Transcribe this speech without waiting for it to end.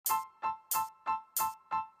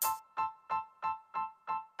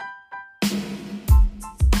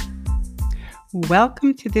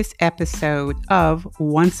Welcome to this episode of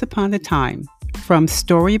Once Upon a Time, From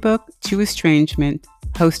Storybook to Estrangement,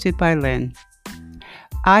 hosted by Lynn.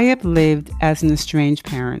 I have lived as an estranged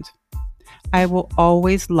parent. I will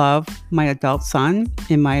always love my adult son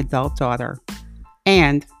and my adult daughter.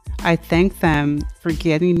 And I thank them for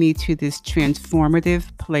getting me to this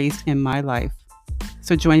transformative place in my life.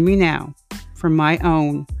 So join me now for my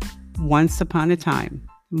own Once Upon a Time,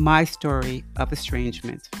 my story of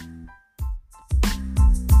estrangement.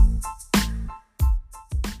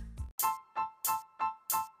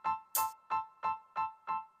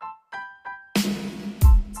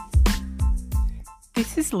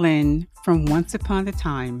 This is Lynn from Once Upon a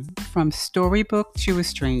Time, From Storybook to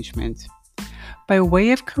Estrangement. By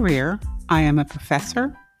way of career, I am a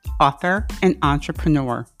professor, author, and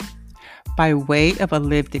entrepreneur. By way of a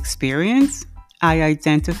lived experience, I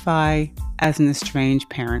identify as an estranged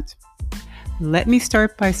parent. Let me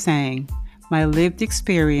start by saying my lived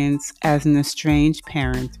experience as an estranged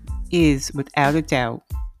parent is, without a doubt,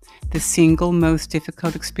 the single most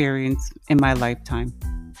difficult experience in my lifetime.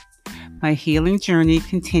 My healing journey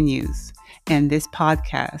continues, and this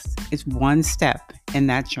podcast is one step in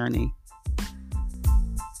that journey.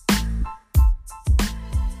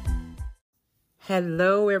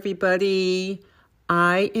 Hello, everybody.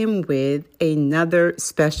 I am with another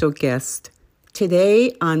special guest.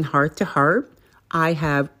 Today on Heart to Heart, I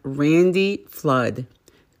have Randy Flood,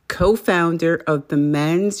 co-founder of the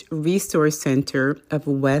Men's Resource Center of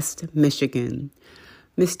West Michigan.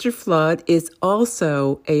 Mr. Flood is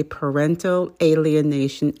also a parental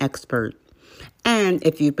alienation expert. And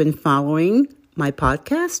if you've been following my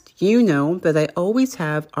podcast, you know that I always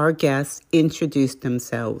have our guests introduce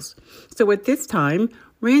themselves. So at this time,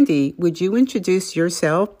 Randy, would you introduce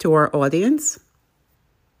yourself to our audience?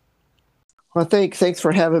 Well, thanks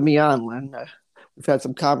for having me on, Lynn. We've had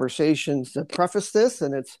some conversations to preface this,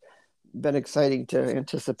 and it's been exciting to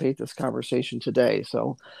anticipate this conversation today.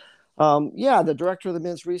 So, the director of the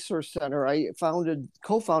Men's Resource Center, I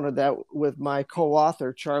co-founded that with my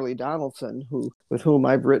co-author, Charlie Donaldson, with whom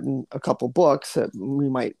I've written a couple books that we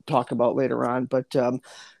might talk about later on. But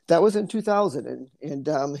that was in 2000. And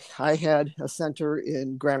I had a center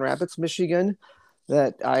in Grand Rapids, Michigan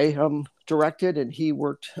that I directed, and he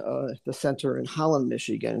worked the center in Holland,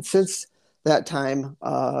 Michigan. And since that time,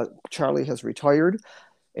 Charlie has retired.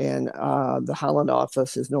 And the Holland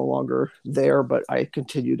office is no longer there, but I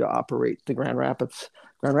continue to operate the Grand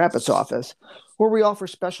Rapids office, where we offer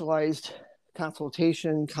specialized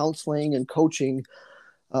consultation, counseling, and coaching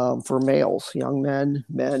for males, young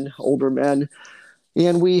men, older men.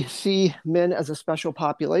 And we see men as a special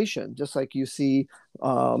population, just like you see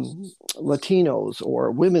Latinos or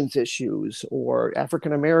women's issues or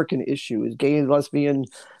African-American issues, gay and lesbian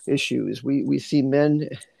issues. We see men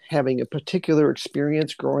having a particular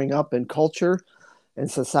experience growing up in culture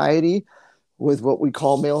and society with what we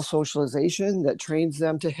call male socialization that trains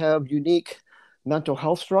them to have unique mental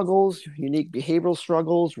health struggles, unique behavioral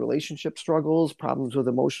struggles, relationship struggles, problems with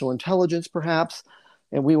emotional intelligence, perhaps.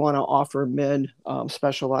 And we want to offer men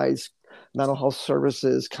specialized mental health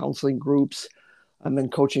services, counseling groups,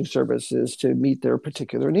 and coaching services to meet their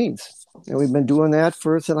particular needs. And we've been doing that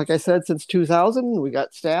like I said, since 2000. We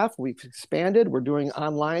got staff, we've expanded. We're doing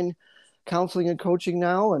online counseling and coaching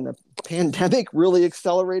now. And the pandemic really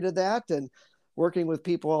accelerated that, and working with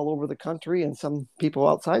people all over the country and some people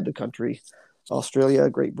outside the country, Australia,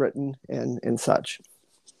 Great Britain, and such.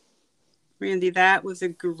 Randy, that was a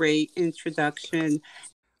great introduction.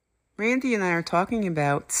 Randy and I are talking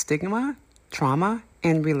about stigma, trauma,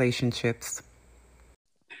 and relationships.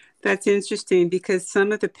 That's interesting because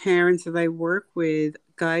some of the parents that I work with,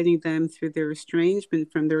 guiding them through their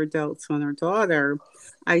estrangement from their adult son or daughter,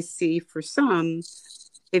 I see for some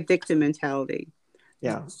a victim mentality.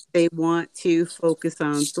 Yeah. They want to focus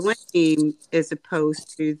on blame as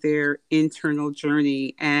opposed to their internal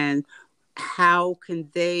journey and how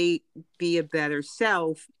can they be a better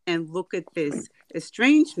self and look at this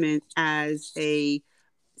estrangement as a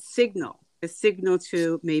signal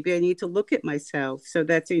to maybe I need to look at myself. So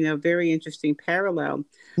that's, very interesting parallel.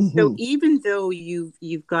 Mm-hmm. So even though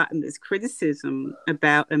you've gotten this criticism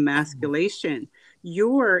about emasculation,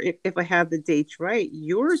 if I have the dates right,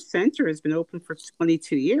 your center has been open for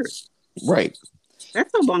 22 years. Right.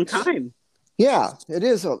 That's a long time. Yeah, it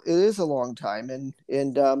is a long time. And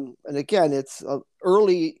again, it's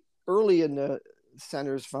early in the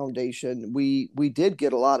center's foundation. We did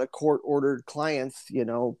get a lot of court-ordered clients,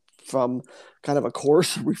 from kind of a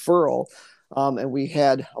course referral. And we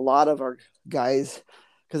had a lot of our guys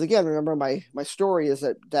because again, remember my story is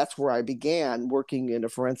that's where I began working in a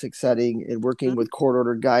forensic setting and working with court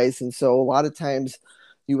ordered guys. And so a lot of times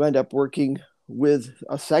you end up working with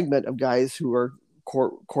a segment of guys who are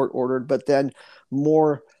court ordered, but then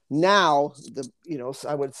more now,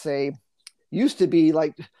 I would say used to be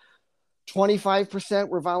like 25%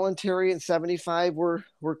 were voluntary and 75 were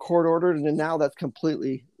court ordered, and then now that's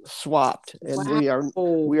completely swapped, and Wow.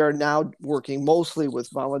 we are now working mostly with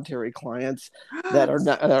voluntary clients that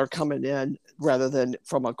are coming in rather than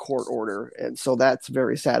from a court order, and so that's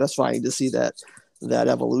very satisfying to see that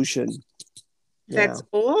evolution. That's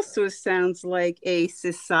also sounds like a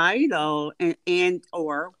societal and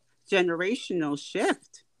or generational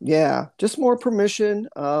shift. Yeah, just more permission.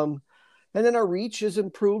 And then our reach is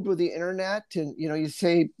improved with the internet. And, you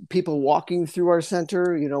say people walking through our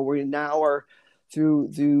center, we now are through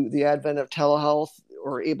the advent of telehealth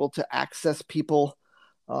or able to access people.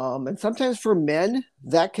 And sometimes for men,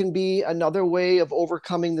 that can be another way of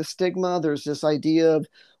overcoming the stigma. There's this idea of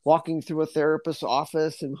walking through a therapist's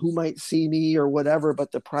office and who might see me or whatever,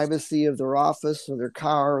 but the privacy of their office or their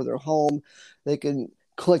car or their home, they can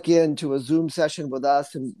click into a Zoom session with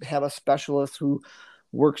us and have a specialist who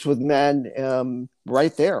works with men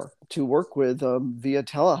right there to work with via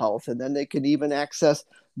telehealth. And then they can even access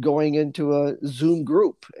going into a Zoom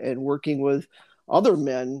group and working with other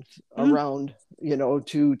men around,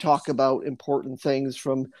 to talk about important things,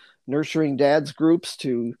 from nurturing dads groups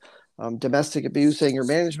to domestic abuse, anger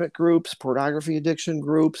management groups, pornography addiction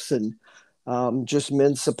groups, and just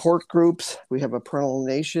men's support groups. We have a parental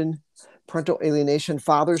alienation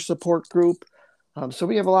father support group. So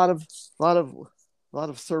we have a lot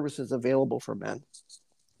of services available for men.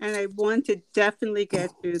 And I want to definitely get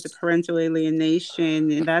to the parental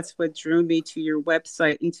alienation, and that's what drew me to your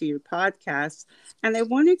website and to your podcast. And I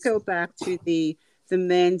want to go back to the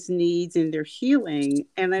men's needs and their healing,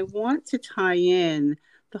 and I want to tie in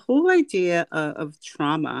the whole idea of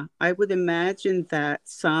trauma. I would imagine that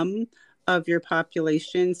some of your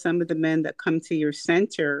population, some of the men that come to your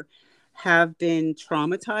center, have been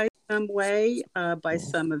traumatized some way by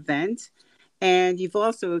some event. And you've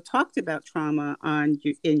also talked about trauma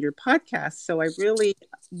in your podcast. So I really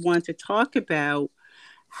want to talk about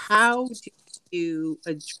how do you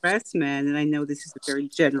address men? And I know this is a very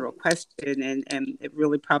general question and it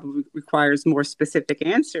really probably requires more specific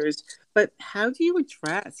answers. But how do you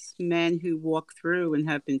address men who walk through and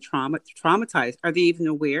have been traumatized? Are they even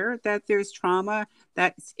aware that there's trauma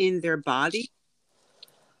that's in their body?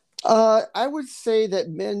 I would say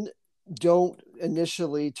that men don't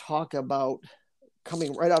initially talk about,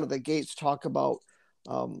 coming right out of the gates, talk about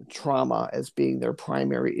trauma as being their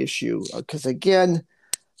primary issue. Because again,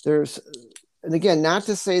 not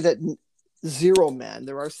to say that zero men,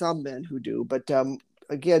 there are some men who do, but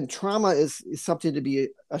again, trauma is something to be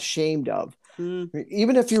ashamed of.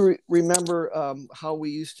 Even if you remember how we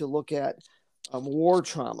used to look at war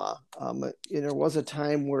trauma, there was a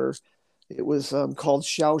time where it was called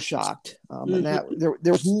shell-shocked, and that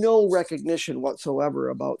there was no recognition whatsoever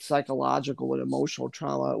about psychological and emotional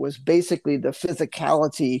trauma. It was basically the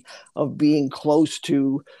physicality of being close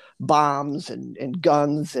to bombs and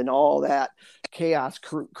guns and all that chaos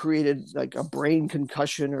created like a brain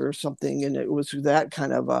concussion or something, and it was that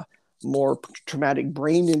kind of a more traumatic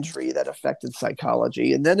brain injury that affected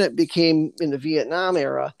psychology. And then it became, in the Vietnam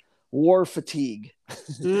era, war fatigue.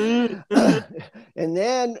 And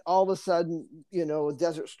then all of a sudden,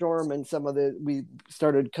 Desert Storm and we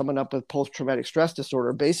started coming up with post-traumatic stress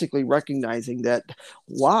disorder, basically recognizing that,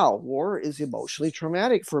 wow, war is emotionally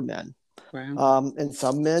traumatic for men. Wow. And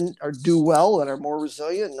some men do well and are more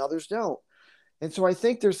resilient and others don't. And so I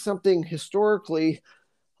think there's something historically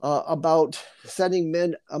about sending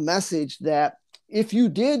men a message that if you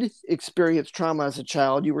did experience trauma as a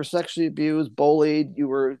child, you were sexually abused, bullied, you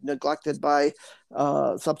were neglected by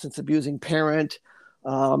a substance abusing parent,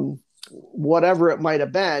 whatever it might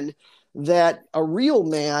have been, that a real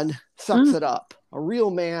man sucks it up. A real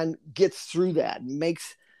man gets through that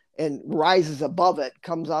and rises above it,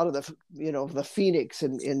 comes out of the phoenix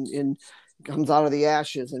and comes out of the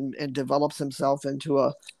ashes and develops himself into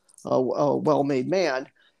a well-made man.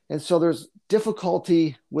 And so there's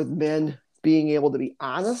difficulty with men being able to be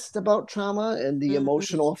honest about trauma and the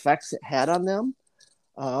emotional effects it had on them.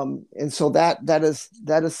 And so that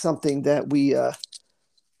is something that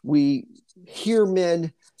we hear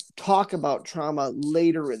men talk about trauma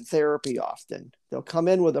later in therapy often. They'll come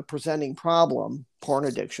in with a presenting problem, porn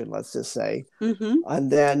addiction, let's just say,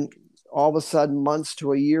 and then all of a sudden, months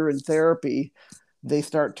to a year in therapy, they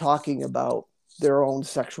start talking about their own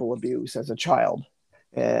sexual abuse as a child.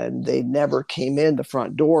 And they never came in the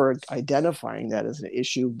front door identifying that as an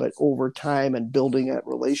issue, but over time and building that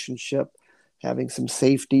relationship, having some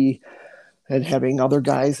safety, and having other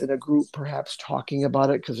guys in a group perhaps talking about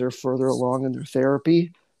it because they're further along in their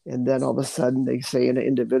therapy. And then all of a sudden they say in an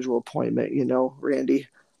individual appointment, Randy,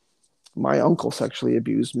 my uncle sexually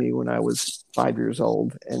abused me when I was 5 years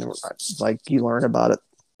old. And like, you learn about it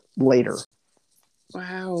later.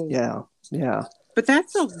 Wow. Yeah. Yeah. But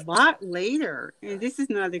that's a lot later. And this is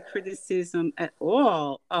not a criticism at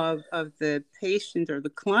all of the patient or the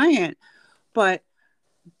client, but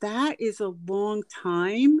that is a long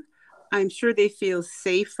time. I'm sure they feel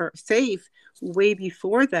safe way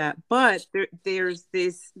before that. But there's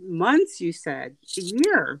this months, you said, a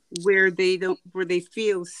year, where they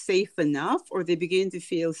feel safe enough, or they begin to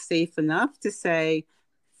feel safe enough to say,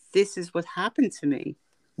 this is what happened to me.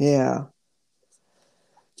 Yeah.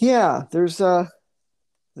 Yeah. There's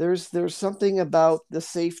something about the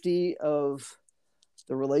safety of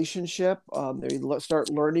the relationship. They start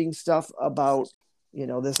learning stuff about,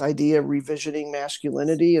 this idea of revisioning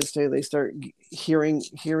masculinity, and so they start hearing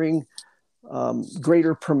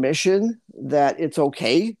greater permission that it's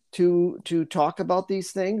okay to talk about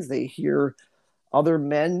these things. They hear other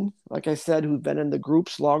men, like I said, who've been in the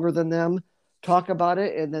groups longer than them talk about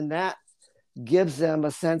it, and then that gives them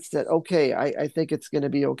a sense that, okay, I think it's going to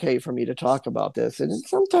be okay for me to talk about this. And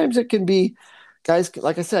sometimes it can be, guys,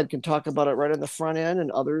 like I said, can talk about it right on the front end,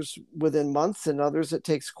 and others within months, and others it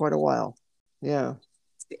takes quite a while. Yeah.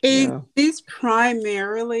 It is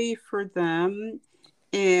primarily for them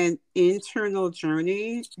an internal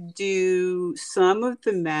journey. Do some of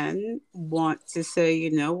the men want to say,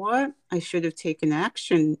 you know what, I should have taken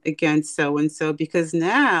action against so-and-so, because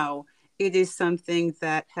now it is something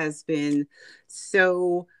that has been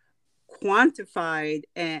so quantified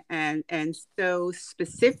and so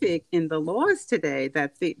specific in the laws today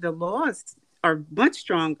that the laws are much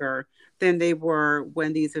stronger than they were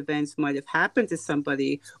when these events might have happened to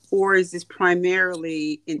somebody? Or is this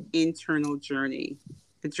primarily an internal journey,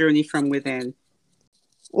 the journey from within?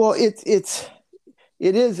 Well, it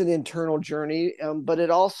is an internal journey, but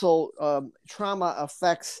it also, trauma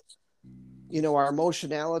affects, our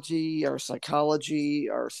emotionality, our psychology,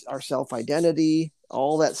 our self-identity,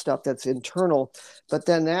 all that stuff that's internal. But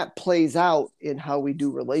then that plays out in how we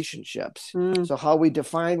do relationships. So how we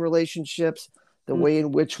define relationships, the way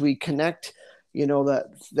in which we connect,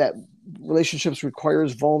 that relationships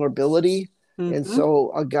requires vulnerability. And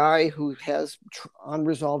so a guy who has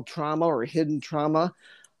unresolved trauma or hidden trauma,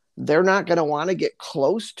 they're not going to want to get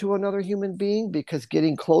close to another human being, because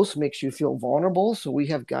getting close makes you feel vulnerable. So we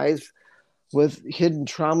have guys with hidden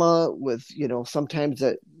trauma, with, sometimes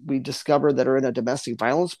that we discover that are in a domestic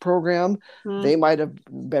violence program. They might have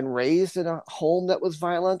been raised in a home that was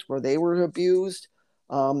violent, where they were abused.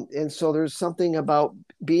 And so there's something about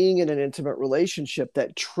being in an intimate relationship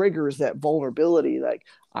that triggers that vulnerability. Like,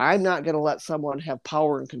 I'm not going to let someone have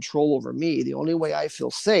power and control over me. The only way I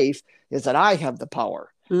feel safe is that I have the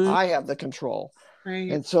power. I have the control.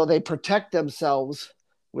 Right. And so they protect themselves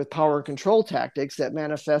with power and control tactics that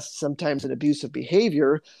manifest sometimes in abusive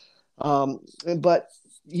behavior. But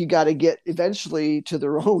you got to get eventually to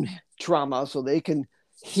their own trauma so they can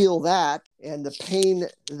heal that. And the pain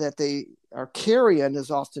that they are carrying is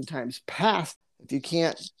oftentimes past. If you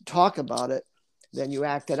can't talk about it, then you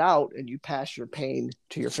act it out and you pass your pain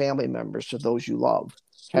to your family members, to those you love.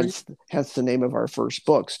 Hence the name of our first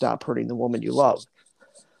book, Stop Hurting the Woman You Love,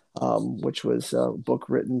 which was a book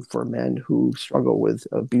written for men who struggle with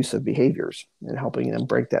abusive behaviors and helping them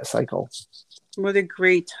break that cycle. What a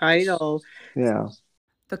great title. Yeah.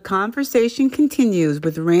 The conversation continues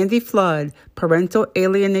with Randy Flood, Parental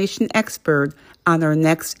Alienation Expert, on our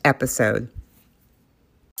next episode.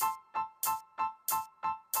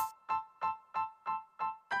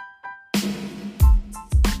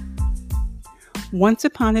 Once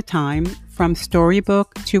Upon a Time, From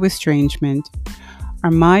Storybook to Estrangement,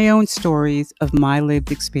 are my own stories of my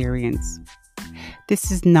lived experience.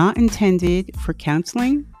 This is not intended for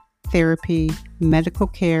counseling, therapy, medical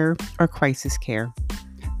care, or crisis care.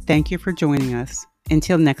 Thank you for joining us.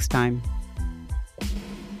 Until next time.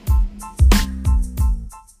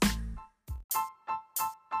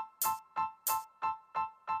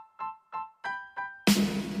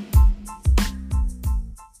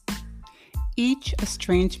 Each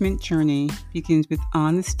estrangement journey begins with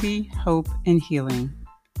honesty, hope, and healing.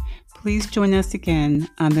 Please join us again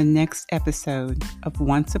on the next episode of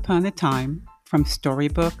Once Upon a Time, From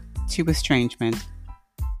Storybook to Estrangement.